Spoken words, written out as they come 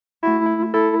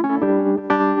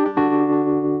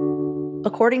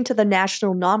According to the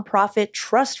national nonprofit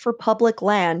Trust for Public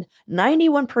Land,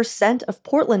 91% of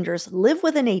Portlanders live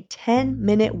within a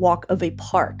 10-minute walk of a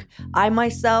park. I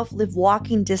myself live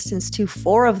walking distance to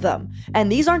 4 of them.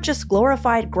 And these aren't just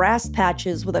glorified grass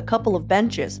patches with a couple of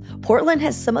benches. Portland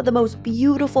has some of the most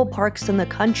beautiful parks in the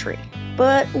country.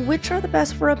 But which are the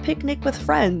best for a picnic with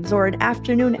friends or an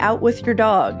afternoon out with your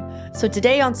dog? So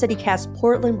today on CityCast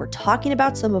Portland, we're talking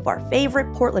about some of our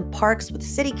favorite Portland parks with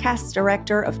CityCast's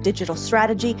Director of Digital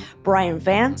Strategy, Bryan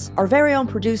Vance, our very own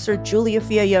producer, Giulia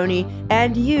Fiaon,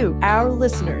 and you, our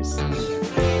listeners.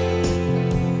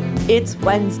 It's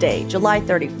Wednesday, July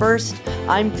 31st.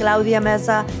 I'm Claudia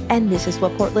Meza, and this is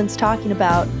what Portland's talking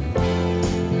about.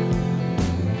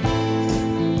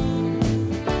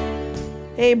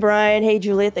 Hey, Bryan. Hey,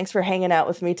 Giulia. Thanks for hanging out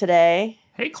with me today.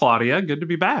 Hey, Claudia. Good to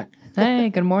be back. Hey,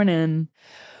 good morning.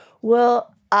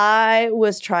 Well, I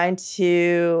was trying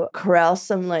to corral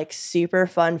some super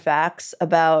fun facts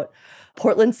about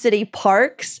Portland City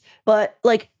parks, but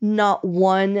not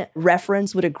one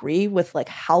reference would agree with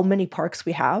how many parks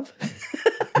we have.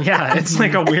 Yeah, it's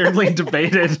a weirdly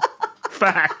debated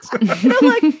fact.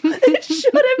 It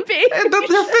shouldn't be.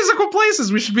 They're physical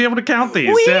places. We should be able to count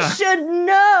these. We should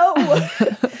know.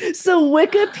 So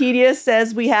Wikipedia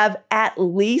says we have at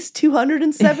least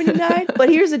 279. But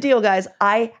here's the deal, guys.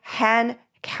 I hand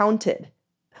counted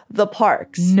the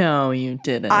parks. No, you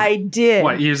didn't. I did.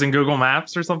 What, using Google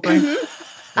Maps or something?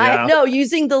 Yeah. No,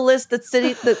 using the list that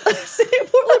City of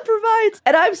Portland provides.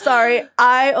 And I'm sorry,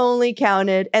 I only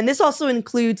counted, and this also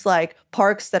includes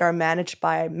parks that are managed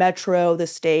by Metro, the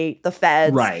state, the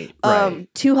feds. Right.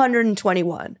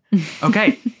 221.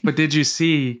 Okay, but did you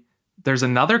see there's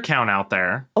another count out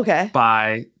there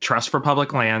by Trust for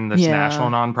Public Land, this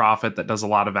national nonprofit that does a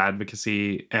lot of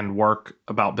advocacy and work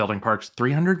about building parks,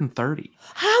 330.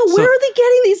 Where are they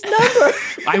getting these numbers?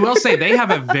 I will say they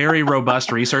have a very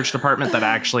robust research department that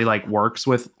actually works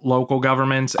with local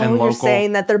governments and local. You're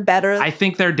saying that they're better? I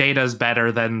think their data is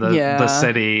better than the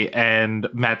city and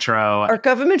Metro. Our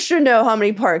government should know how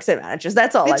many parks it manages.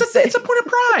 That's all I'm saying. It's a point of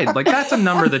pride. That's a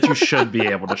number that you should be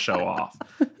able to show off.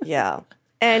 Yeah.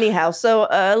 Anyhow, so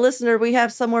listener, we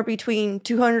have somewhere between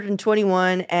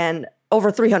 221 and over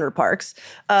 300 parks.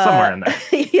 Somewhere in there.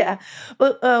 Yeah.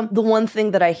 But the one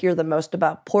thing that I hear the most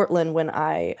about Portland when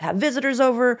I have visitors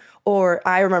over, or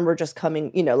I remember just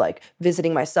coming,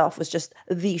 visiting myself, was just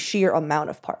the sheer amount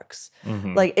of parks.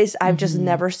 Mm-hmm. I've just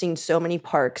never seen so many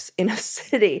parks in a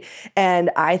city.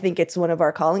 And I think it's one of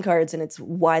our calling cards, and it's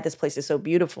why this place is so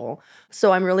beautiful.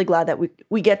 So I'm really glad that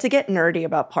we get to get nerdy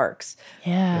about parks.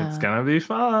 Yeah. It's going to be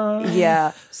fun.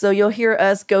 Yeah. So you'll hear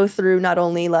us go through not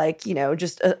only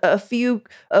just a few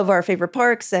of our favorite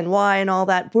parks and why and all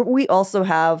that, but we also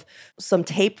have some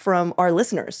tape from our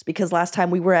listeners, because last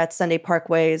time we were at Sunday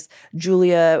Parkways,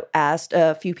 Giulia asked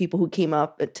a few people who came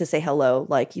up to say hello,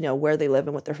 where they live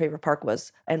and what their favorite park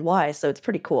was and why. So it's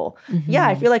pretty cool. Mm-hmm. Yeah,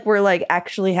 I feel like we're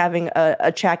actually having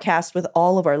a chat cast with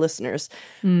all of our listeners.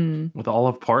 With all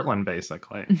of Portland,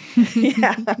 basically.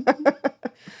 Yeah.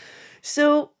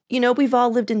 So, we've all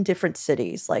lived in different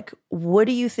cities. What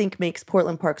do you think makes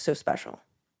Portland Park so special?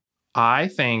 I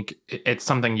think it's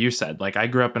something you said. I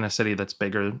grew up in a city that's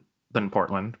bigger than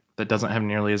Portland, that doesn't have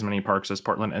nearly as many parks as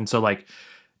Portland. And so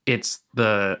it's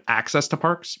the access to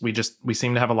parks. We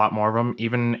seem to have a lot more of them,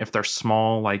 even if they're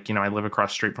small. I live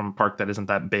across the street from a park that isn't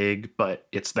that big, but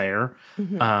it's there.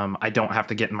 Mm-hmm. I don't have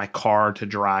to get in my car to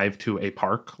drive to a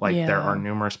park. There are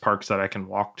numerous parks that I can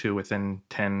walk to within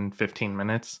 10, 15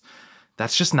 minutes.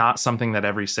 That's just not something that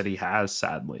every city has,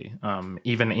 sadly.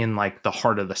 Even in the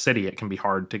heart of the city, it can be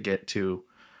hard to get to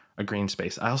a green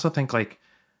space. I also think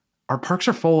our parks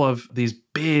are full of these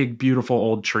big, beautiful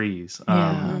old trees.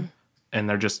 And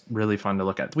they're just really fun to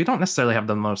look at. We don't necessarily have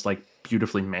the most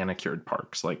beautifully manicured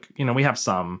parks. We have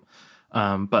some,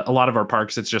 but a lot of our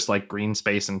parks, it's just green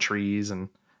space and trees, and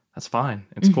that's fine.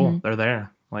 It's cool. They're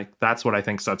there. That's what I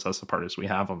think sets us apart, is we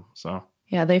have them. So.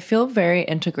 Yeah, they feel very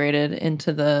integrated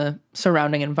into the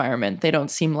surrounding environment. They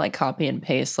don't seem like copy and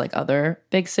paste like other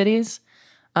big cities.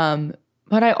 But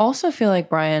I also feel like,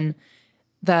 Bryan,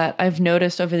 that I've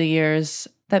noticed over the years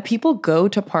that people go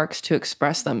to parks to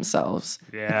express themselves.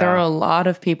 Yeah. There are a lot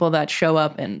of people that show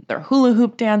up and they're hula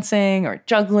hoop dancing or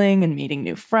juggling and meeting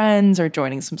new friends or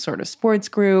joining some sort of sports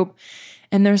group.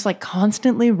 And there's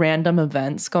constantly random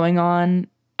events going on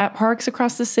at parks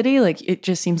across the city. It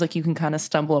just seems like you can kind of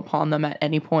stumble upon them at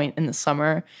any point in the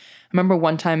summer. I remember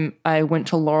one time I went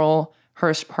to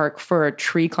Laurelhurst Park for a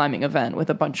tree climbing event with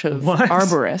a bunch of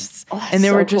arborists. And they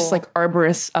were just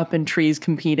arborists up in trees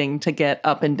competing to get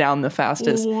up and down the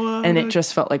fastest. What? And it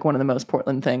just felt like one of the most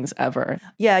Portland things ever.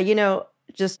 Yeah,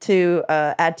 just to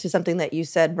add to something that you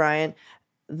said, Bryan,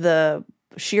 the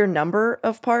sheer number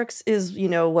of parks is,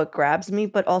 what grabs me,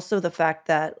 but also the fact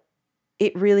that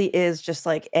it really is just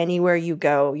like anywhere you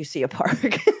go, you see a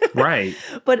park. Right.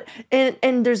 But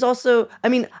and there's also,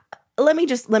 let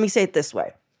me say it this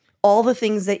way. All the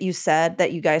things that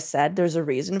you guys said, there's a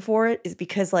reason for it, is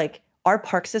because like our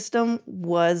park system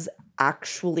was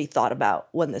actually thought about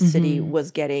when the city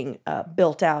was getting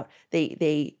built out.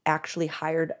 They actually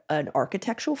hired an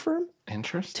architectural firm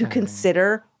Interesting. to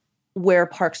consider where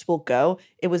parks will go.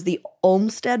 It was the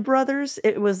Olmsted brothers.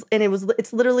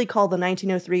 It's literally called the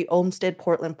 1903 Olmsted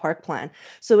Portland Park Plan.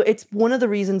 So it's one of the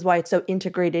reasons why it's so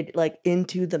integrated like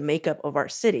into the makeup of our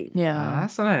city. Yeah.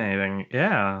 Fascinating.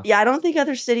 Yeah. Yeah, I don't think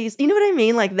other cities, you know what I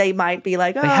mean? Like they might be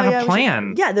like, oh, They had a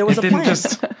plan. Yeah, there was a plan.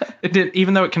 It did,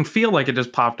 even though it can feel like it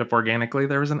just popped up organically,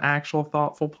 there was an actual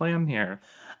thoughtful plan here.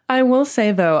 I will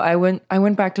say though, I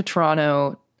went back to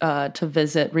Toronto to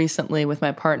visit recently with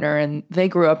my partner, and they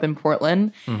grew up in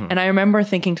Portland. And I remember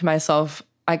thinking to myself,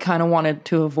 I kind of wanted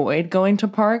to avoid going to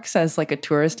parks as like a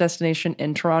tourist destination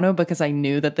in Toronto because I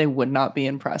knew that they would not be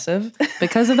impressive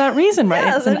because of that reason, right?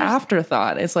 Yeah, it's an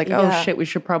afterthought. It's like, oh shit, we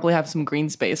should probably have some green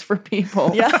space for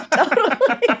people. Yeah,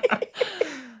 totally.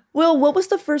 Will, what was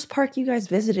the first park you guys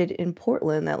visited in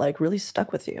Portland that like really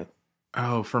stuck with you?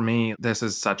 Oh, for me, this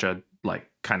is such a like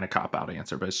kind of cop-out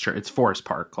answer, but it's true. It's Forest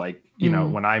Park. Like,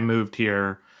 when I moved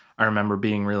here, I remember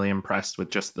being really impressed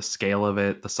with just the scale of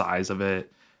it, the size of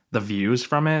it, the views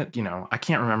from it. I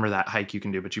can't remember that hike you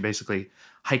can do, but you basically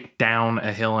hike down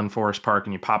a hill in Forest Park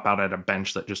and you pop out at a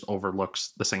bench that just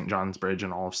overlooks the St. John's Bridge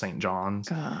and all of St. John's.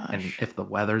 Gosh. And if the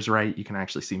weather's right, you can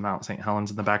actually see Mount St. Helens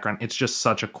in the background. It's just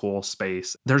such a cool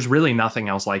space. There's really nothing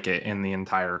else like it in the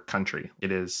entire country.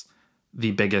 It is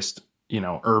the biggest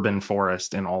urban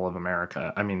forest in all of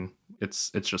America. I mean,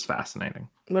 it's just fascinating.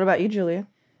 What about you, Giulia?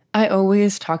 I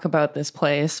always talk about this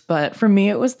place, but for me,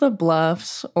 it was the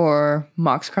Bluffs or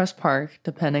Mox Crest Park,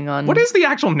 depending on what is the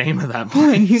actual name of that place.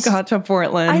 when you got to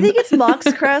Portland. I think it's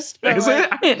Mox Crest. Is it?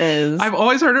 It is. I've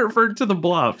always heard it referred to the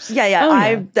Bluffs. Yeah. Oh,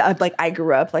 yeah. I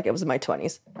grew up like it was in my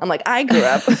 20s. I'm like, I grew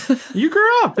up. You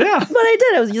grew up, yeah. But I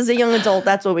did. I was just a young adult.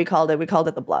 That's what we called it. We called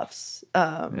it the Bluffs.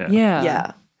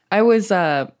 Yeah. I was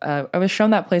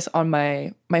shown that place on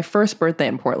my first birthday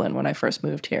in Portland when I first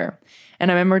moved here. And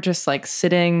I remember just like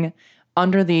sitting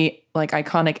under the like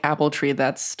iconic apple tree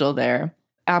that's still there,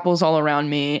 apples all around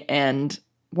me, and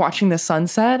watching the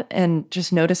sunset and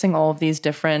just noticing all of these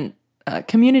different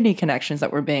community connections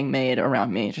that were being made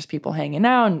around me. Just people hanging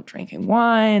out and drinking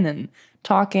wine and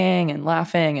talking and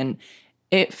laughing. And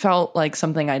it felt like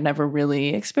something I'd never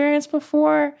really experienced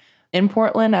before in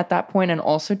Portland at that point. And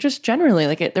also just generally,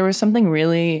 like there was something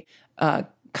really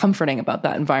comforting about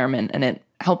that environment. And it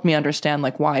helped me understand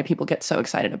like why people get so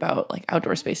excited about like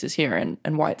outdoor spaces here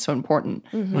and why it's so important.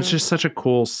 Well, it's just such a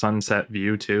cool sunset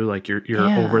view too. Like you're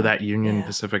over that Union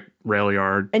Pacific rail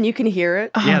yard. And you can hear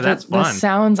it. Yeah, that's fun. The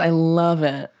sounds, I love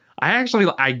it.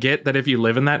 I get that if you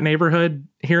live in that neighborhood,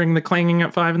 hearing the clanging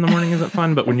at 5 a.m. isn't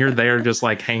fun. But when you're there just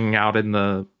like hanging out in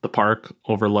the park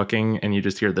overlooking and you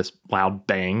just hear this loud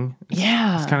bang,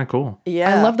 it's kind of cool.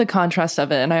 Yeah. I love the contrast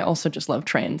of it. And I also just love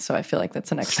trains. So I feel like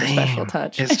that's an extra special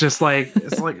touch. It's just like,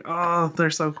 oh,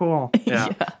 they're so cool. Yeah.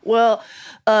 Well,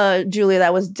 Giulia,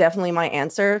 that was definitely my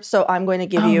answer. So I'm going to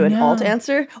give you an alt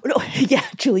answer. No, yeah,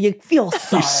 Giulia, feel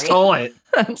sorry. You stole it.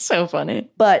 That's so funny.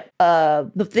 But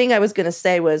the thing I was going to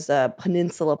say was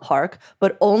Peninsula Park,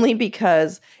 but only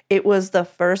because it was the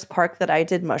first park that I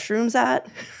did mushrooms at.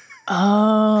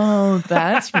 Oh,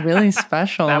 that's really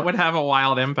special. That would have a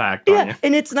wild impact on you.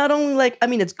 And it's not only like,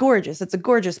 it's gorgeous. It's a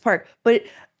gorgeous park, but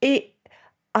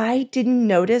I didn't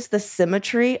notice the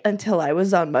symmetry until I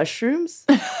was on mushrooms.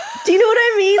 Do you know what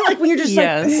I mean? Like when you're just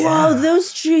like, whoa,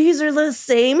 those trees are the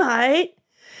same height.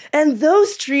 And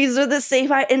those trees are the same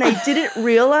height. And I didn't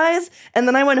realize. And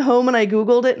then I went home and I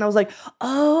Googled it and I was like,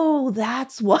 oh,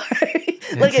 that's why.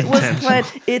 Like it was planned.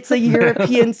 It's a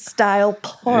European style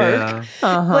park. Yeah.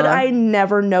 But I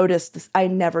never noticed this. I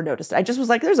never noticed it. I just was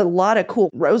like, there's a lot of cool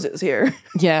roses here.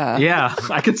 Yeah. Yeah.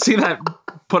 I could see that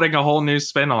putting a whole new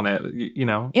spin on it,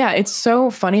 Yeah, it's so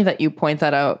funny that you point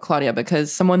that out, Claudia,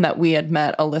 because someone that we had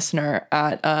met, a listener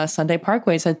at Sunday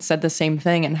Parkways, had said the same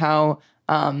thing, and how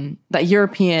that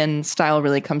European style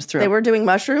really comes through. They were doing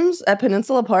mushrooms at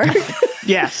Peninsula Park.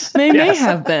 Yes. They may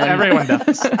have been. Everyone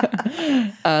does.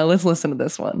 Let's listen to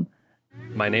this one.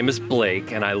 My name is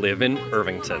Blake, and I live in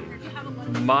Irvington.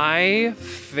 My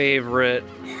favorite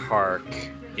park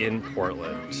in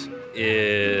Portland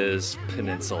is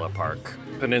Peninsula Park.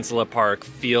 Peninsula Park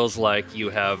feels like you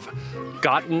have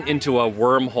gotten into a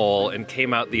wormhole and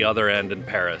came out the other end in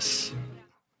Paris.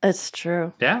 It's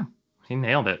true. Yeah, he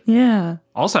nailed it. Yeah.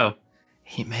 Also,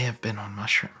 he may have been on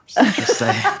mushrooms. Just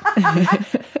saying.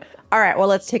 All right, well,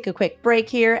 let's take a quick break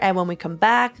here. And when we come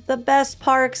back, the best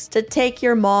parks to take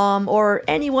your mom or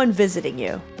anyone visiting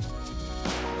you.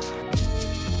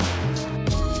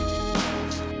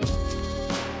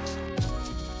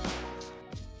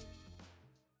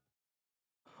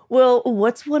 Well,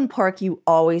 what's one park you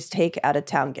always take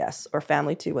out-of-town guests or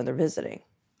family to when they're visiting?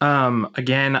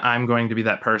 Again, I'm going to be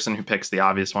that person who picks the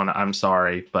obvious one. I'm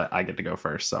sorry, but I get to go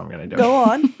first, so I'm going to do Go it.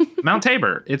 on. Mount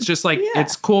Tabor. It's just like,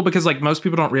 it's cool because like most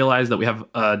people don't realize that we have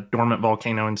a dormant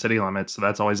volcano in city limits. So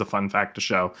that's always a fun fact to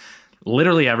show.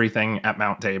 Literally everything at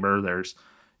Mount Tabor. There's,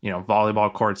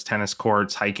 volleyball courts, tennis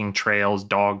courts, hiking trails,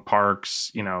 dog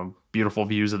parks, beautiful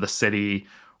views of the city,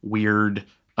 weird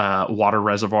water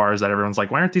reservoirs that everyone's like,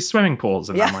 why aren't these swimming pools?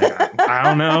 And I'm like, I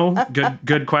don't know.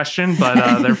 Good question,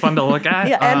 but they're fun to look at.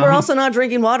 Yeah, and we're also not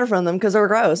drinking water from them because they're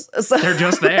gross. So. They're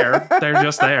just there.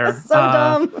 So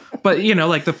dumb. But,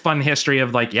 like the fun history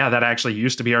of like, yeah, that actually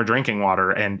used to be our drinking water.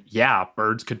 And yeah,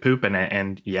 birds could poop in it.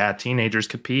 And yeah, teenagers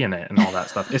could pee in it and all that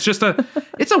stuff. It's just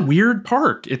it's a weird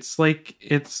park. It's like,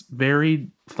 it's very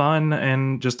fun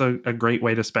and just a great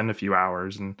way to spend a few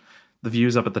hours. And the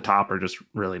views up at the top are just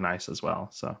really nice as well.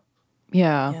 So,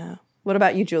 yeah. What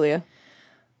about you, Giulia?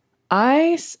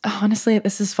 Honestly,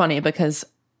 this is funny because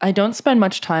I don't spend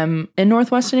much time in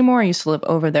Northwest anymore. I used to live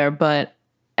over there, but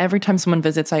every time someone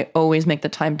visits, I always make the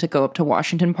time to go up to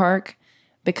Washington Park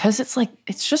because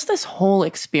it's just this whole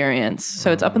experience.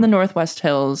 So it's up in the Northwest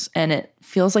Hills and it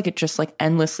feels like it just like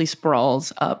endlessly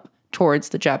sprawls up towards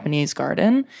the Japanese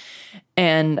garden.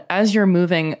 And as you're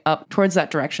moving up towards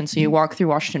that direction, so you walk through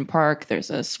Washington Park, there's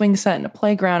a swing set and a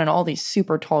playground and all these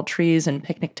super tall trees and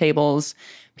picnic tables,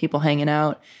 people hanging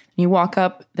out. You walk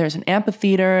up, there's an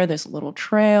amphitheater, there's a little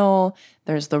trail,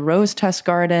 there's the rose test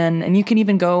garden, and you can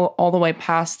even go all the way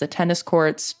past the tennis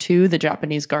courts to the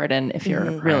Japanese garden if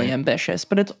you're really ambitious.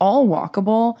 But it's all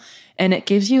walkable, and it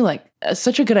gives you like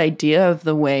such a good idea of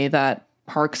the way that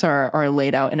parks are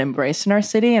laid out and embraced in our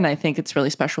city, and I think it's really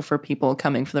special for people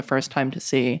coming for the first time to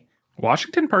see.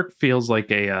 Washington Park feels like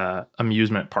a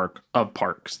amusement park of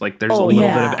parks. Like there's a little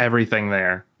bit of everything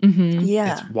there. Mm-hmm.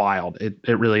 Yeah. It's wild. It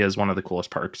really is one of the coolest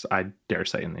parks, I dare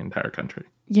say, in the entire country.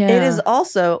 Yeah. It is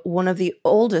also one of the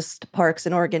oldest parks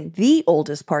in Oregon, the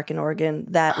oldest park in Oregon.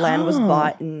 That land was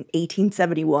bought in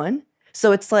 1871.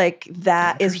 So it's like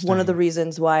that is one of the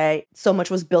reasons why so much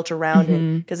was built around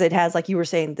it. Because it has, like you were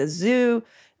saying, the zoo,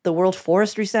 the World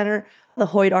Forestry Center, the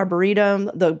Hoyt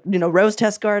Arboretum, the Rose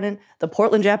Test Garden, the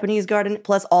Portland Japanese Garden,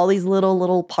 plus all these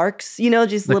little parks,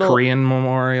 just the little Korean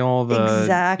Memorial.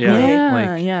 Exactly.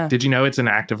 Yeah. Did you know it's an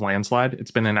active landslide?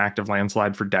 It's been an active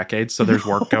landslide for decades. So there's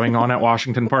work going on at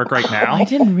Washington Park right now. I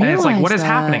didn't realize And it's like, what is that.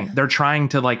 happening? They're trying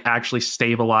to like actually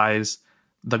stabilize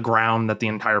the ground that the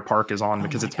entire park is on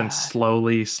because it's been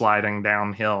slowly sliding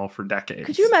downhill for decades.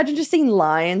 Could you imagine just seeing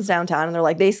lions downtown and they're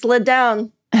like, they slid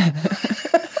down.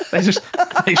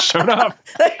 They showed up.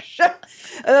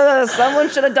 Someone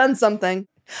should have done something.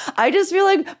 I just feel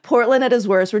like Portland at its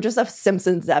worst, we're just a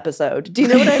Simpsons episode. Do you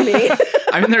know what I mean?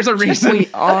 I mean, there's a reason. We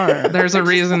are. There's a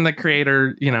reason the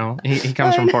creator, he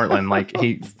comes from Portland. Like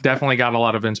he definitely got a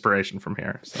lot of inspiration from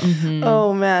here. So.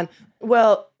 Oh, man.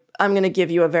 Well, I'm going to give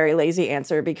you a very lazy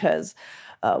answer because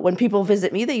when people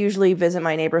visit me, they usually visit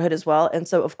my neighborhood as well. And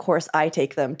so, of course, I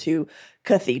take them to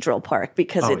Cathedral Park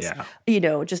because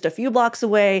just a few blocks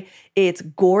away. It's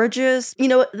gorgeous.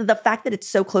 The fact that it's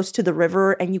so close to the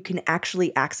river and you can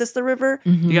actually access the river.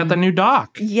 You got the new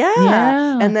dock.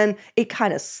 Yeah. And then it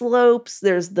kind of slopes.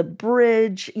 There's the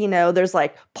bridge. There's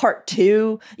like part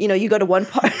 2. You go to one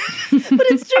part. But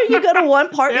it's true. You go to one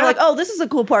part. You're like, oh, this is a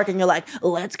cool park. And you're like,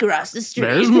 let's cross the street.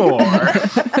 There's more.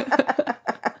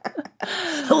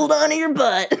 Hold on to your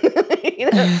butt.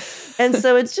 And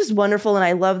so it's just wonderful. And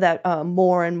I love that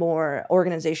more and more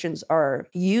organizations are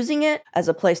using it as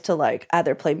a place to like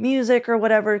either play music or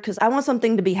whatever. Because I want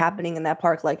something to be happening in that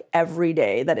park like every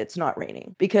day that it's not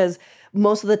raining. Because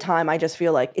most of the time I just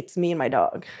feel like it's me and my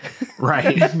dog.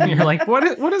 Right. You're like, what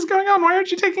is going on? Why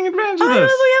aren't you taking advantage of this?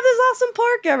 We have this awesome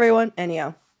park, everyone.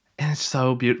 Anyhow. And it's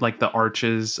so beautiful. Like the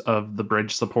arches of the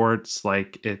bridge supports,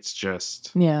 like it's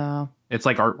just... Yeah. It's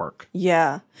like artwork.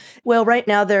 Yeah. Well, right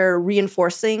now they're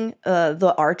reinforcing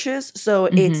the arches. So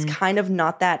it's kind of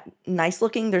not that nice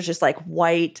looking. There's just like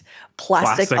white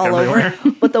plastic all everywhere.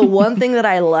 over. But the one thing that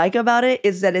I like about it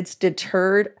is that it's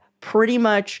deterred pretty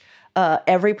much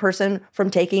every person from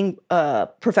taking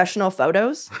professional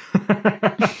photos.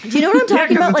 Do you know what I'm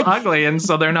talking about? It's ugly. And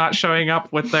so they're not showing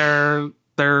up with their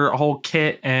their whole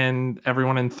kit and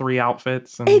everyone in 3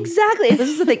 outfits. And... Exactly. This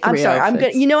is the thing. I'm sorry.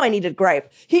 Outfits. I need to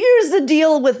gripe. Here's the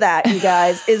deal with that, you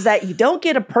guys, is that you don't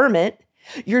get a permit.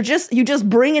 You just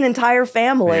bring an entire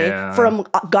family from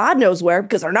God knows where,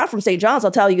 because they're not from St. John's,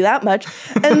 I'll tell you that much.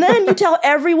 And then you tell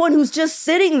everyone who's just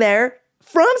sitting there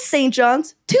from St.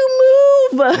 John's to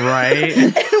move. Right.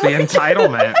 The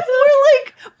entitlement. We're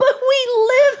like, but we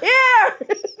live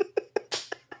here.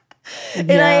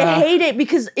 And I hate it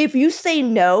because if you say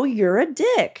no, you're a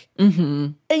dick. Mm-hmm.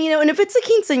 And, and if it's a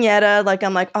quinceañera, like,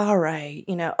 I'm like, all right,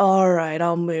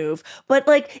 I'll move. But,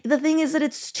 like, the thing is that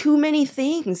it's too many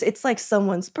things. It's like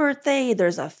someone's birthday,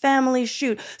 there's a family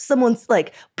shoot, someone's,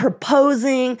 like,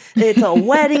 proposing, it's a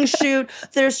wedding shoot.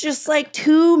 There's just, like,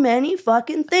 too many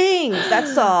fucking things.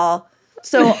 That's all.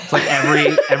 So it's like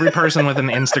every person with an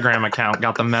Instagram account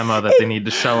got the memo that they need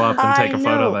to show up and take a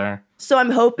photo there. So I'm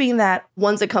hoping that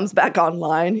once it comes back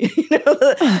online,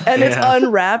 and it's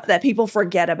unwrapped, that people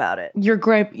forget about it. Your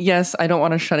gripe, yes, I don't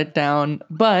want to shut it down.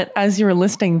 But as you were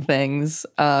listing things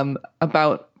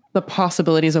about the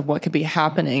possibilities of what could be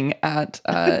happening at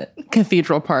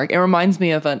Cathedral Park, it reminds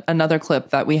me of another clip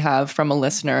that we have from a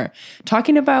listener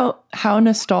talking about how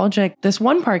nostalgic this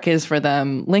one park is for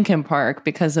them, Lincoln Park,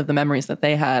 because of the memories that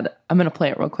they had. I'm going to play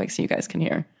it real quick so you guys can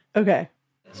hear. Okay.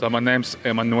 So my name's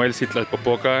Emmanuel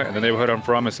Citlalpopoca, and the neighborhood I'm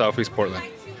from is Southeast Portland.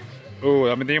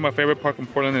 I think my favorite park in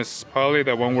Portland is probably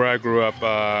the one where I grew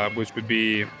up, which would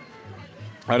be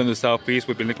out in the southeast,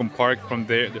 would be Lincoln Park. From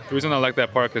there, the reason I like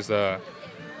that park is a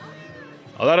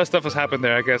lot of stuff has happened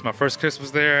there. I guess my first kiss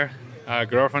was there, a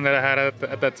girlfriend that I had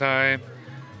at that time,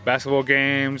 basketball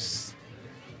games,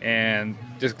 and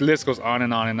just the list goes on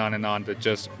and on and on and on. That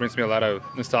just brings me a lot of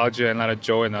nostalgia and a lot of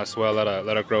joy, and as well a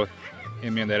lot of growth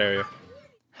in me in that area.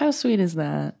 How sweet is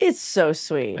that? It's so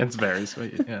sweet. It's very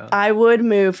sweet, yeah. I would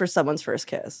move for someone's first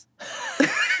kiss.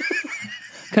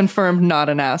 Confirmed, not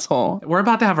an asshole. We're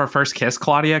about to have our first kiss,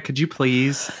 Claudia. Could you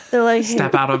please They're like,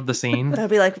 step out of the scene?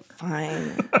 I'd be like,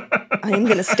 fine. I'm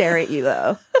going to stare at you,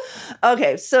 though.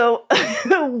 Okay, so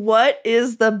what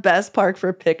is the best park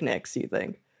for picnics, you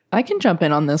think? I can jump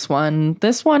in on this one.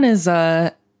 This one is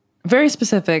very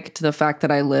specific to the fact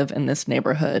that I live in this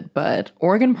neighborhood, but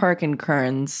Oregon Park in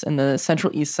Kearns in the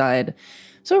Central East Side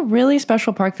is a really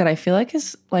special park that I feel like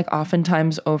is like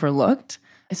oftentimes overlooked.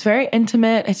 It's very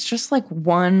intimate. It's just like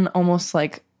one almost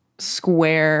like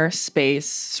square space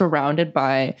surrounded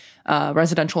by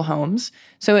residential homes.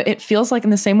 So it feels like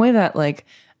in the same way that like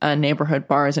a neighborhood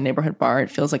bar is a neighborhood bar, it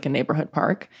feels like a neighborhood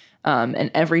park. And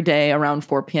every day around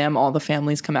 4 p.m., all the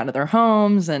families come out of their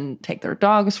homes and take their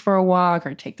dogs for a walk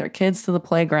or take their kids to the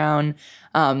playground.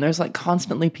 There's like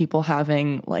constantly people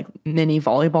having like mini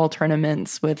volleyball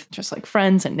tournaments with just like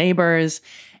friends and neighbors.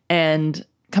 And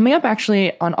coming up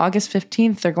actually on August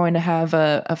 15th, they're going to have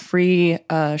a free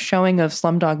showing of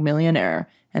Slumdog Millionaire.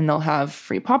 And they'll have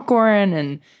free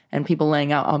popcorn and people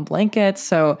laying out on blankets.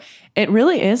 So it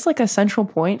really is like a central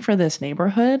point for this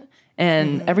neighborhood.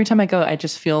 And every time I go, I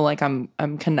just feel like I'm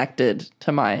connected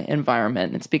to my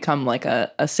environment. It's become like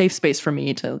a safe space for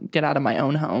me to get out of my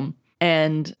own home.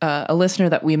 And a listener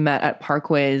that we met at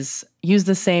Parkways used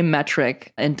the same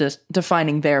metric in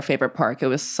defining their favorite park. It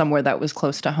was somewhere that was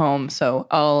close to home. So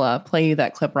I'll play you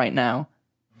that clip right now.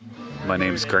 My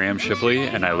name's Graham Shipley,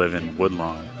 and I live in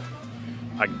Woodlawn.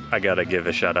 I gotta give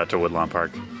a shout out to Woodlawn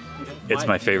Park. It's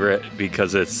my favorite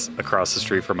because it's across the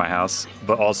street from my house,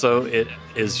 but also it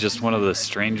is just one of the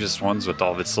strangest ones with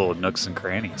all of its little nooks and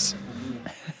crannies.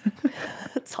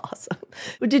 That's awesome.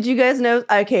 Did you guys know?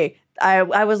 Okay,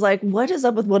 I was like, what is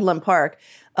up with Woodland Park?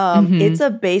 It's a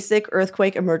basic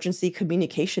earthquake emergency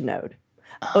communication node.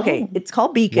 Okay, it's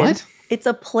called Beacon. What? It's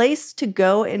a place to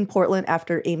go in Portland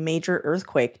after a major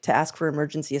earthquake to ask for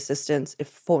emergency assistance if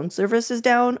phone service is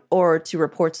down or to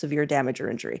report severe damage or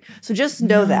injury. So just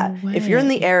know that. If you're in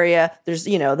the area, there's,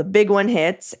 the big one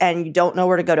hits and you don't know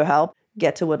where to go to help,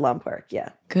 get to Woodlawn Park. Yeah.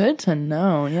 Good to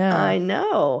know. Yeah. I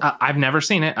know. I've never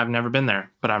seen it. I've never been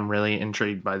there, but I'm really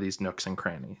intrigued by these nooks and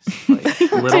crannies. Like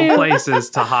little places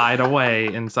to hide away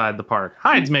inside the park.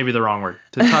 Hide's maybe the wrong word.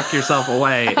 To tuck yourself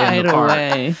away in Hide the park.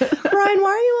 away. Brian,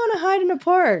 why do you want to hide in a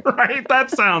park? Right?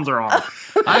 That sounds wrong.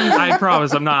 I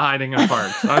promise I'm not hiding in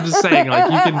parks. I'm just saying,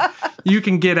 like, you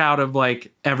can get out of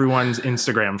like everyone's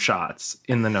Instagram shots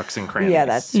in the nooks and crannies. Yeah,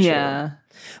 that's true. Yeah.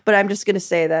 But I'm just going to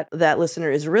say that that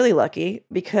listener is really lucky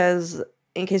because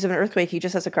in case of an earthquake, he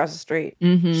just has to cross the street.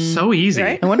 Mm-hmm. So easy.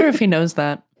 Right? I wonder if he knows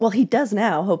that. Well, he does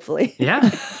now, hopefully.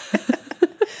 Yeah.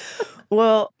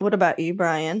 Well, what about you,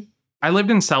 Brian? I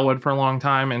lived in Selwood for a long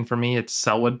time, and for me, it's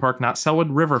Selwood Park, not Selwood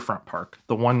Riverfront Park,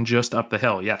 the one just up the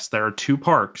hill. Yes, there are two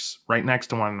parks right next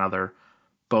to one another,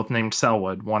 both named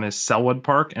Selwood. One is Selwood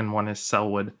Park and one is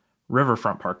Selwood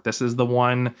Riverfront Park. This is the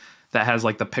one that has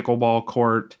like the pickleball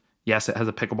court. Yes, it has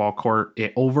a pickleball court.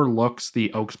 It overlooks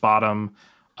the Oaks Bottom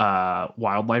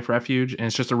Wildlife Refuge, and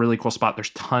it's just a really cool spot. There's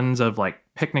tons of like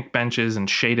picnic benches and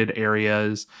shaded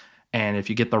areas, and if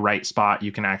you get the right spot,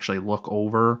 you can actually look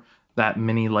over that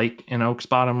mini lake in Oaks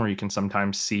Bottom where you can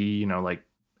sometimes see, like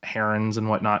herons and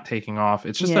whatnot taking off.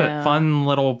 It's just a fun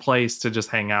little place to just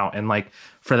hang out, and like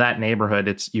for that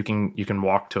neighborhood, you can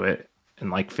walk to it in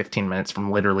like 15 minutes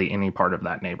from literally any part of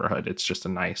that neighborhood. It's just a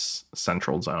nice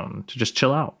central zone to just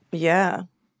chill out. Yeah.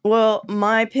 Well,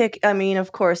 my pick,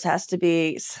 of course, has to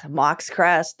be Mox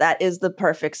Crest. That is the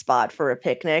perfect spot for a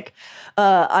picnic.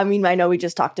 I know we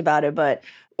just talked about it,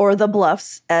 or the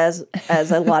Bluffs, as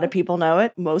a lot of people know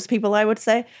it. Most people, I would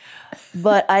say.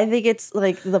 But I think it's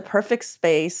like the perfect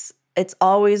space. It's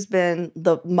always been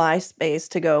my space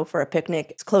to go for a picnic.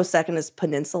 It's close second is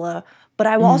Peninsula. But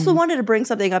I also wanted to bring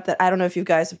something up that I don't know if you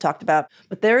guys have talked about,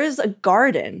 but there is a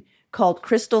garden called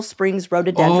Crystal Springs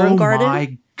Rhododendron Garden. Oh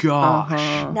my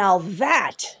gosh. Now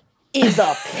that is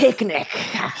a picnic.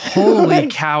 Holy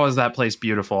cow, is that place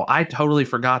beautiful. I totally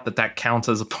forgot that counts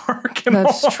as a park.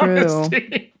 That's true.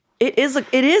 Honesty. It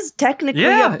is technically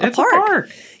a park.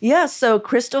 Yeah, so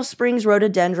Crystal Springs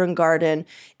Rhododendron Garden,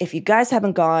 if you guys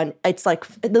haven't gone, it's like,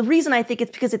 the reason I think it's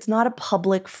because it's not a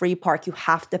public free park. You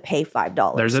have to pay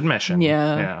 $5. There's admission.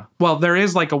 Yeah. Well, there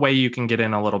is like a way you can get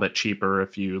in a little bit cheaper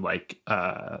if you like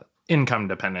income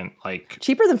dependent, like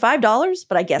cheaper than $5,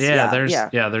 but I guess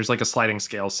there's like a sliding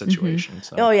scale situation.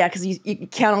 So. Oh yeah, because you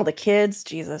count all the kids.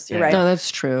 Jesus, you're right. No,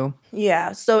 that's true.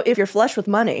 Yeah, so if you're flush with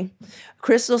money,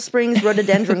 Crystal Springs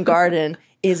Rhododendron Garden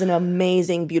is an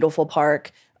amazing, beautiful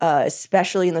park.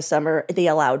 Especially in the summer, they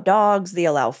allow dogs, they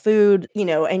allow food,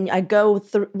 and I go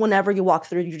through, whenever you walk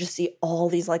through, you just see all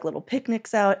these like little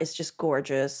picnics out. It's just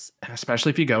gorgeous. And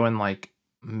especially if you go in like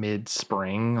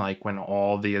mid-spring, like when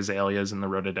all the azaleas and the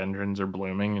rhododendrons are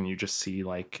blooming and you just see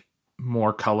like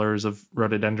more colors of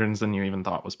rhododendrons than you even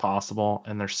thought was possible.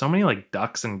 And there's so many like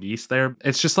ducks and geese there.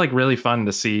 It's just like really fun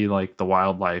to see like the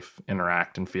wildlife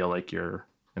interact and feel like you're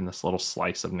in this little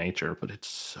slice of nature, but it's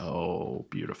so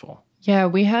beautiful. Yeah,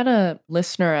 we had a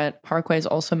listener at Parkways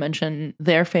also mention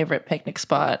their favorite picnic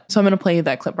spot. So I'm going to play you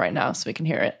that clip right now so we can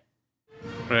hear it.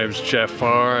 My name's Jeff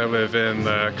Farr. I live in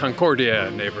the Concordia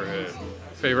neighborhood.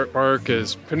 Favorite park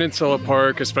is Peninsula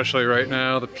Park, especially right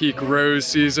now, the peak rose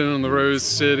season in the Rose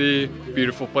City.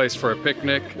 Beautiful place for a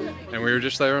picnic, and we were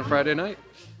just there on Friday night.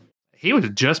 He was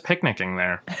just picnicking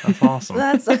there. That's awesome.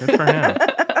 That's good for him.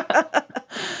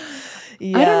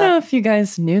 Yeah. I don't know if you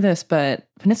guys knew this, but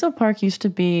Peninsula Park used to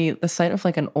be the site of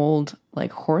like an old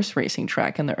like horse racing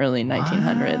track in the early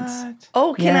 1900s.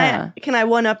 Oh, can I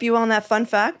one up you on that fun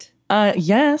fact?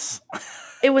 Yes.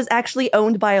 It was actually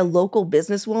owned by a local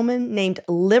businesswoman named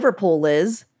Liverpool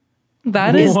Liz.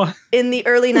 That is in the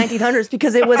early 1900s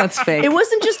because it was That's fake. It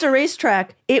wasn't just a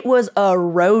racetrack, it was a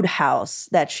roadhouse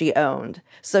that she owned.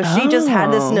 So she just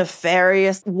had this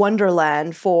nefarious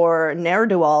wonderland for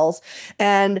ne'er-do-wells,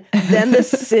 and then the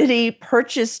city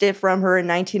purchased it from her in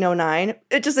 1909.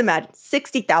 Just imagine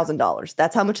 $60,000.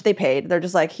 That's how much they paid. They're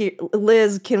just like, "Here,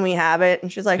 Liz, can we have it?"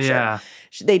 And she's like, "Sure."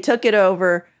 They took it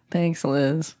over. Thanks,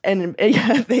 Liz. And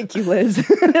yeah, thank you, Liz.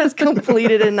 It was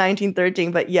completed in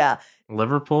 1913, but yeah.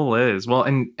 Liverpool is. Well,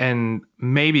 and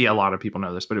maybe a lot of people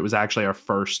know this, but it was actually our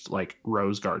first like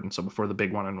rose garden. So before the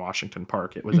big one in Washington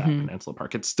Park, it was at Peninsula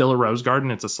Park. It's still a rose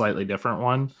garden. It's a slightly different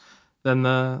one than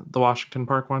the Washington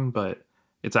Park one, but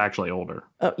it's actually older.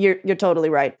 Oh, you're totally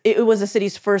right. It was the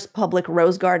city's first public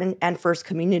rose garden and first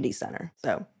community center.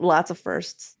 So lots of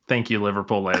firsts. Thank you,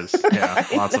 Liverpool Liz. Yeah,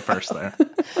 lots of firsts there.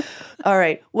 All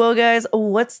right. Well, guys,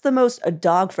 what's the most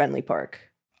dog-friendly park?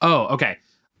 Oh, okay.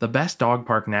 The best dog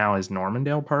park now is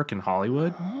Normandale Park in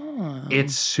Hollywood. Oh.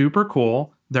 It's super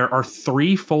cool. There are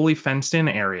 3 fully fenced-in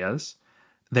areas.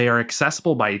 They are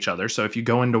accessible by each other. So if you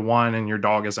go into one and your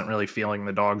dog isn't really feeling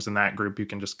the dogs in that group, you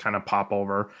can just kind of pop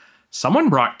over. Someone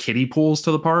brought kiddie pools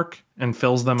to the park and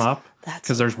fills them up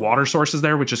because there's water sources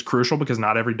there, which is crucial because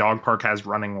not every dog park has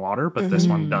running water, but this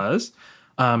one does.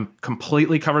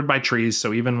 Completely covered by trees.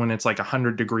 So even when it's like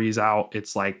 100 degrees out,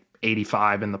 it's like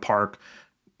 85 in the park.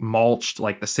 Mulched.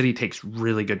 Like the city takes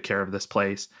really good care of this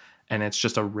place, and it's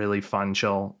just a really fun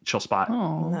chill spot.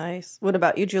 Oh, nice. What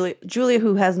about you, Julia? Julia,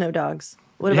 who has no dogs.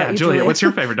 What about you, Julia? What's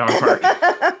your favorite dog park?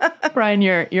 Brian,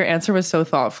 your answer was so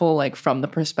thoughtful, like from the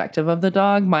perspective of the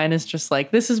dog. Mine is just like,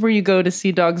 this is where you go to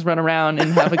see dogs run around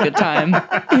and have a good time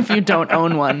if you don't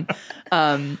own one.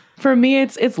 For me,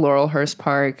 it's Laurelhurst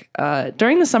Park.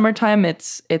 During the summertime,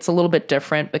 it's a little bit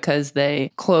different because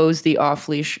they close the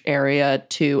off-leash area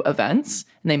to events.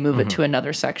 and they move it to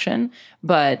another section.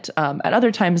 But at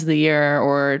other times of the year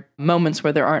or moments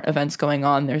where there aren't events going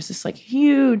on, there's this like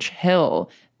huge hill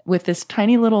with this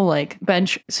tiny little like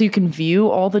bench so you can view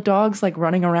all the dogs like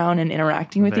running around and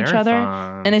interacting with each Very other.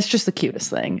 fun. And it's just the cutest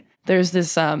thing. There's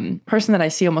this person that I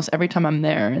see almost every time I'm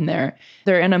there, and they're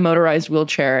in a motorized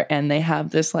wheelchair, and they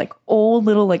have this like old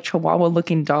little like Chihuahua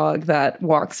looking dog that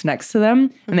walks next to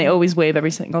them, and they always wave every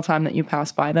single time that you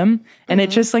pass by them. And it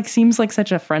just like seems like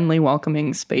such a friendly,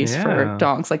 welcoming space for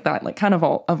dogs like that, like kind of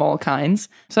all kinds.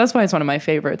 So that's why it's one of my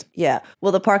favorites. Yeah.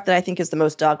 Well, the park that I think is the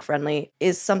most dog friendly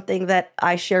is something that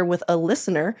I share with a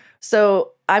listener.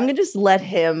 So I'm going to just let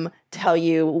him tell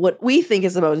you what we think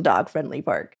is the most dog friendly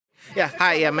park. Yeah,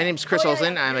 hi, my name's Chris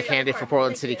Olsen. I'm a candidate for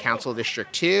Portland City Council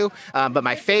District 2. But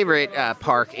my favorite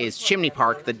park is Chimney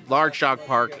Park, the large dog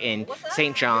park in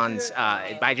St. John's.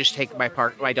 I just take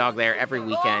my dog there every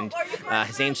weekend.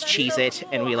 His name's Cheez-It,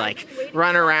 and we like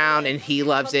run around, and he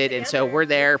loves it. And so we're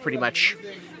there pretty much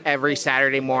every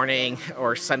Saturday morning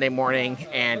or Sunday morning.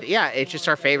 And yeah, it's just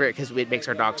our favorite because it makes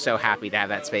our dog so happy to have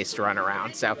that space to run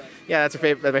around. So yeah, that's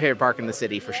my favorite park in the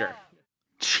city for sure.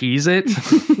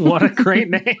 Cheez-It. What a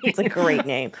great name. It's a great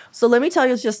name. So let me tell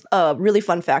you just a really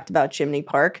fun fact about Chimney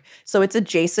Park. So it's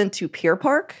adjacent to Pier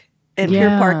Park. And Pier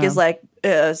Park is like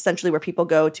essentially where people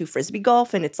go to Frisbee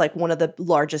golf. And it's like one of the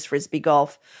largest Frisbee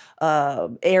golf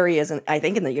areas, I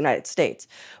think, in the United States.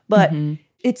 But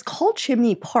it's called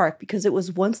Chimney Park because it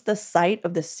was once the site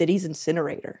of the city's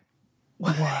incinerator.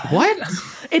 What?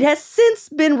 It has since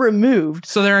been removed.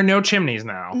 So there are no chimneys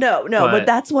now. No, but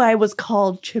that's why it was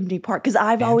called Chimney Park. Because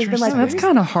I've always been like, that's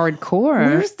kind of hardcore.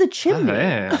 Where's the chimney? Oh,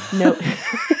 yeah. No.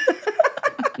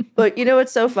 But you know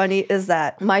what's so funny is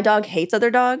that my dog hates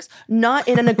other dogs, not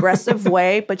in an aggressive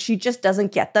way, but she just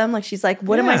doesn't get them. Like she's like,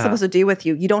 what am I supposed to do with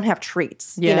you? You don't have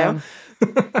treats, you know?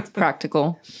 It's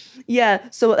practical. Yeah,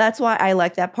 so that's why I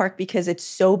like that park because it's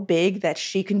so big that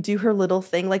she can do her little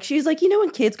thing. Like she's like, you know,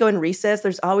 when kids go in recess,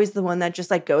 there's always the one that just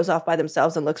like goes off by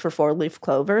themselves and looks for 4-leaf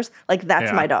clovers. Like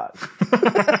that's my dog.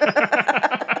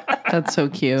 That's so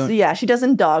cute. So yeah, she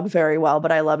doesn't dog very well,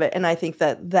 but I love it. And I think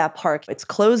that park, it's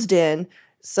closed in.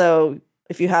 So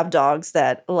if you have dogs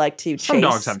that like to chase. Some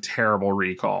dogs have terrible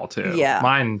recall too. Yeah.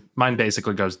 Mine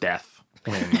basically goes deaf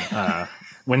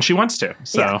when she wants to.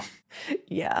 So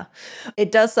yeah.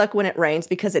 It does suck when it rains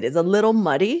because it is a little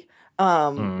muddy.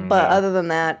 But other than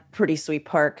that, pretty sweet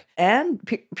park. And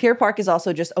Pier Park is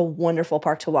also just a wonderful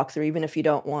park to walk through, even if you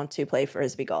don't want to play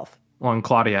Frisbee golf. Well, and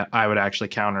Claudia, I would actually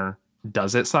counter,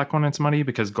 does it suck when it's muddy?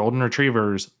 Because golden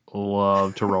retrievers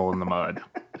love to roll in the mud.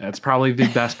 It's probably the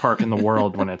best park in the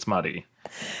world when it's muddy.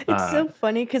 It's so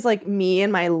funny because like me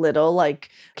and my little like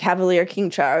Cavalier King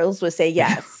Charles would say,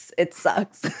 yes, it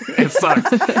sucks. It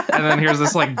sucks. And then here's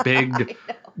this like big,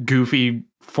 goofy,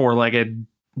 four-legged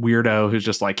weirdo who's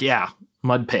just like, yeah,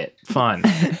 mud pit, fun.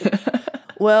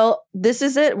 Well, this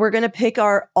is it. We're going to pick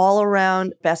our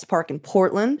all-around best park in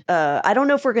Portland. I don't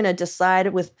know if we're going to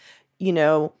decide with, you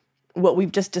know, what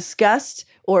we've just discussed,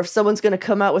 or if someone's going to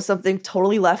come out with something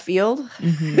totally left field.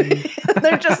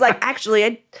 They're just like,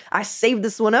 actually, I saved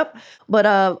this one up.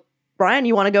 But Bryan,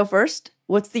 you want to go first?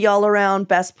 What's the all-around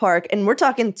best park? And we're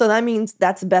talking, so that means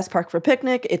that's the best park for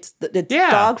picnic. It's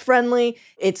dog-friendly.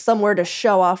 It's somewhere to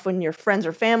show off when your friends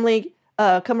or family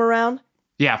come around.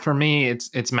 Yeah, for me,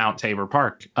 it's Mount Tabor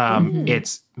Park.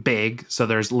 It's big, so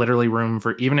there's literally room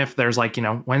for, even if there's like, you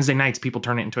know, Wednesday nights, people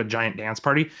turn it into a giant dance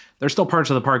party. There's still parts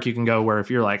of the park you can go where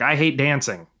if you're like, I hate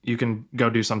dancing, you can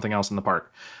go do something else in the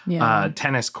park.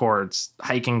 Tennis courts,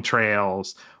 hiking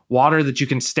trails, water that you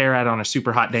can stare at on a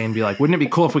super hot day and be like, wouldn't it be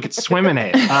cool if we could swim in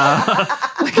it?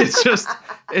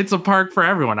 It's a park for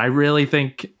everyone. I really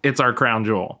think it's our crown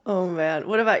jewel. Oh, man.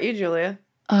 What about you, Giulia?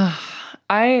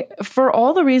 For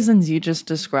all the reasons you just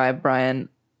described, Bryan,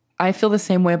 I feel the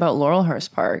same way about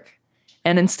Laurelhurst Park.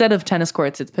 And instead of tennis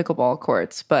courts, it's pickleball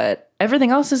courts. But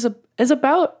everything else is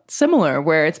about similar,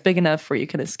 where it's big enough where you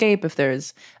can escape if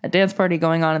there's a dance party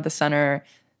going on at the center,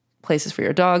 places for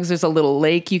your dogs. There's a little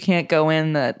lake you can't go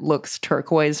in that looks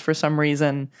turquoise for some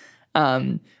reason.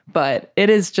 But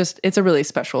it's a really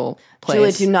special place.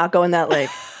 Giulia, do not go in that lake.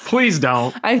 Please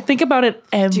don't. I think about it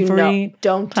every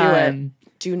don't do it.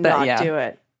 Do not do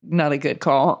it. Not a good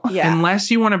call. Yeah. Unless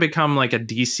you want to become like a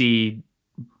DC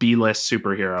B-list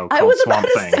superhero called Swamp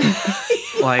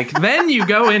Thing. Like, then you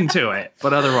go into it.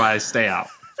 But otherwise, stay out.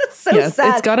 That's so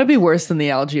sad. It's got to be worse than the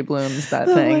algae blooms, that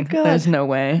thing. My God. There's no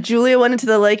way. Giulia went into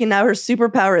the lake and now her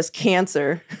superpower is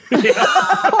cancer.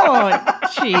 Oh,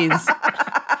 jeez.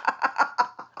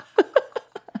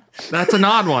 That's an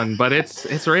odd one, but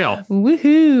it's real.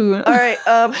 Woohoo. All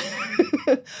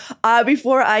right.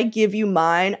 Before I give you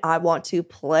mine, I want to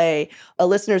play a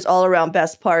listener's all around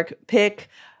best park pick.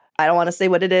 I don't want to say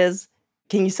what it is.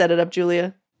 Can you set it up,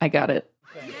 Giulia? I got it.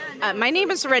 My name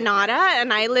is Renata,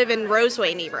 and I live in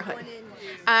Roseway neighborhood.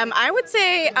 I would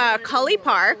say Cully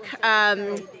Park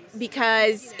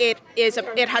because it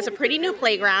has a pretty new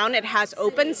playground. It has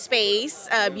open space,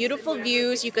 beautiful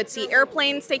views. You could see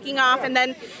airplanes taking off, and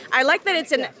then I like that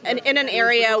it's in an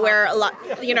area where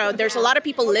there's a lot of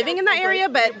people living in that area,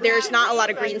 but there's not a lot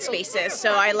of green spaces.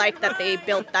 So I like that they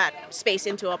built that space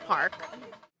into a park.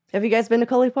 Have you guys been to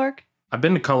Cully Park? I've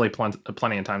been to Cully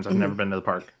plenty of times. I've never been to the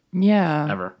park. Yeah.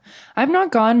 Ever. I've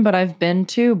not gone, but I've been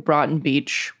to Broughton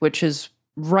Beach, which is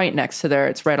right next to there.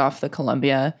 It's right off the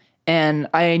Columbia. And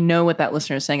I know what that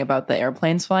listener is saying about the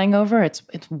airplanes flying over. It's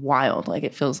wild. Like,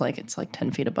 it feels like it's like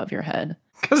 10 feet above your head.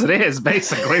 Because it is,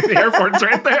 basically. The airport's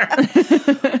right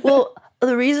there. Well,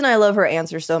 the reason I love her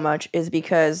answer so much is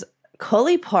because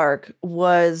Cully Park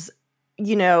was,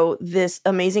 this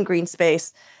amazing green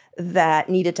space that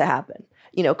needed to happen.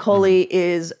 Cully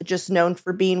is just known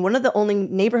for being one of the only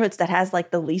neighborhoods that has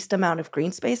like the least amount of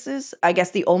green spaces. I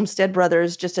guess the Olmsted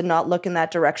brothers just did not look in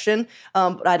that direction.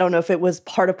 But I don't know if it was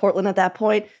part of Portland at that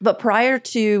point. But prior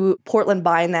to Portland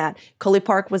buying that, Cully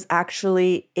Park was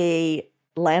actually a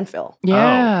landfill.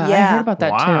 Yeah, Yeah. I heard about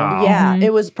that Wow. too. Yeah,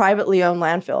 it was privately owned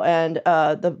landfill. And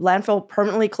the landfill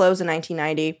permanently closed in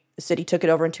 1990. The city took it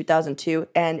over in 2002,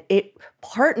 and it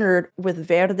partnered with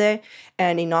Verde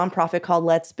and a nonprofit called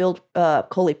Let's Build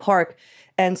Cully Park.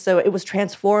 And so it was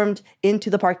transformed into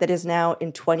the park that is now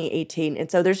in 2018.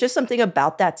 And so there's just something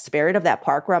about that spirit of that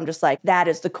park where I'm just like, that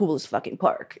is the coolest fucking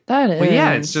park. That is. Well,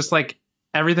 yeah, it's just like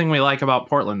everything we like about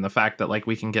Portland. The fact that like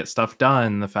we can get stuff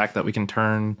done. The fact that we can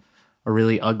turn a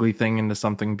really ugly thing into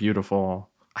something beautiful.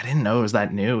 I didn't know it was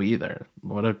that new either.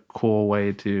 What a cool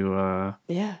way to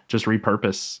just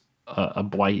repurpose a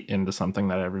blight into something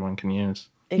that everyone can use.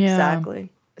 Exactly. Yeah.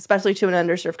 Especially to an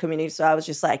underserved community. So I was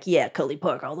just like, yeah, Cully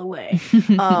Park all the way.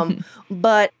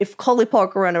 But if Cully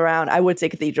Park were run around, I would say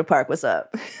Cathedral Park was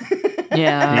up.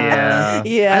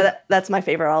 That's my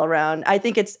favorite all around. I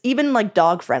think it's even like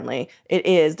dog friendly. It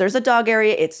is. There's a dog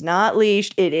area. It's not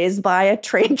leashed. It is by a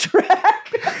train track.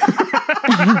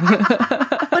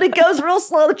 But it goes real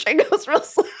slow. The train goes real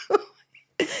slow.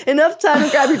 Enough time to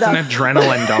grab your dog. It's an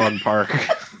adrenaline dog park.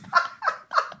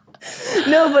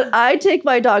 No, but I take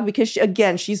my dog because,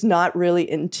 she's not really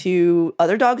into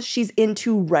other dogs. She's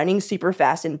into running super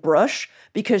fast in brush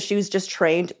because she was just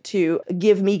trained to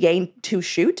give me game to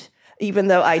shoot, even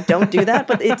though I don't do that,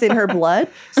 but it's in her blood.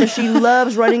 So she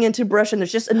loves running into brush, and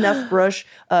there's just enough brush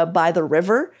by the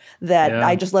river that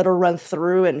I just let her run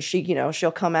through, and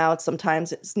she'll come out.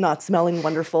 Sometimes it's not smelling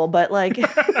wonderful, but like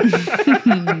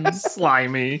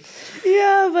slimy.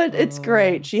 Yeah, but it's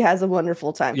great. She has a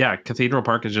wonderful time. Yeah, Cathedral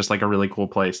Park is just like a really cool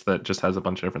place that just has a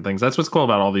bunch of different things. That's what's cool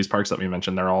about all these parks that we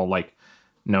mentioned. They're all like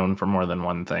known for more than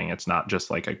one thing. It's not just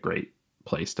like a great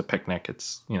place to picnic.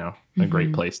 It's, a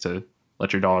great place to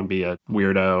let your dog be a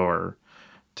weirdo or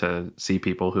to see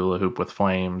people hula hoop with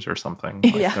flames or something.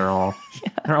 Like they're all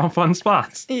fun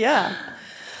spots. Yeah.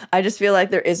 I just feel like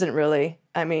there isn't really,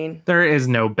 there is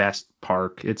no best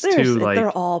park. It's too like,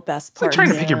 they're all best parks. It's like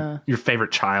trying to pick your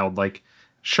favorite child. Like,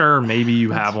 sure, maybe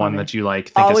you have one that you like,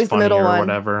 think always is funny the middle or one.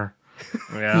 Whatever.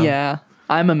 Yeah.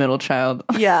 I'm a middle child.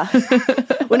 Yeah.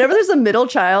 Whenever there's a middle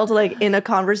child, like in a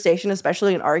conversation,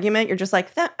 especially an argument, you're just like,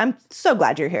 I'm so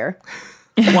glad you're here.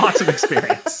 Lots of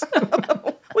experience.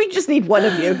 We just need one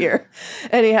of you here.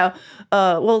 Anyhow,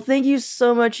 well, thank you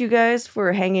so much, you guys,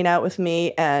 for hanging out with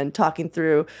me and talking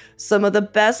through some of the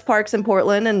best parks in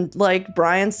Portland. And like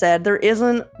Bryan said, there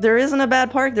isn't a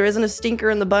bad park. There isn't a stinker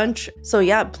in the bunch. So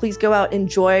yeah, please go out,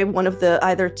 enjoy one of the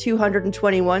either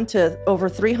 221 to over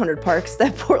 300 parks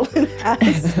that Portland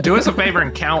has. Do us a favor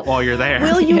and count while you're there.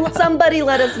 Will you? Somebody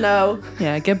let us know.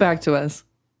 Yeah, get back to us.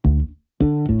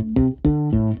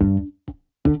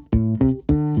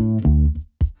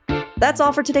 That's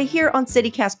all for today here on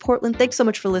CityCast Portland. Thanks so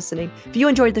much for listening. If you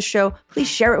enjoyed the show, please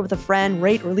share it with a friend,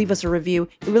 rate or leave us a review.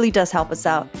 It really does help us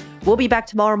out. We'll be back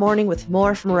tomorrow morning with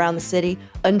more from around the city.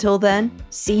 Until then,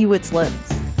 see you at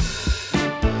Slim's.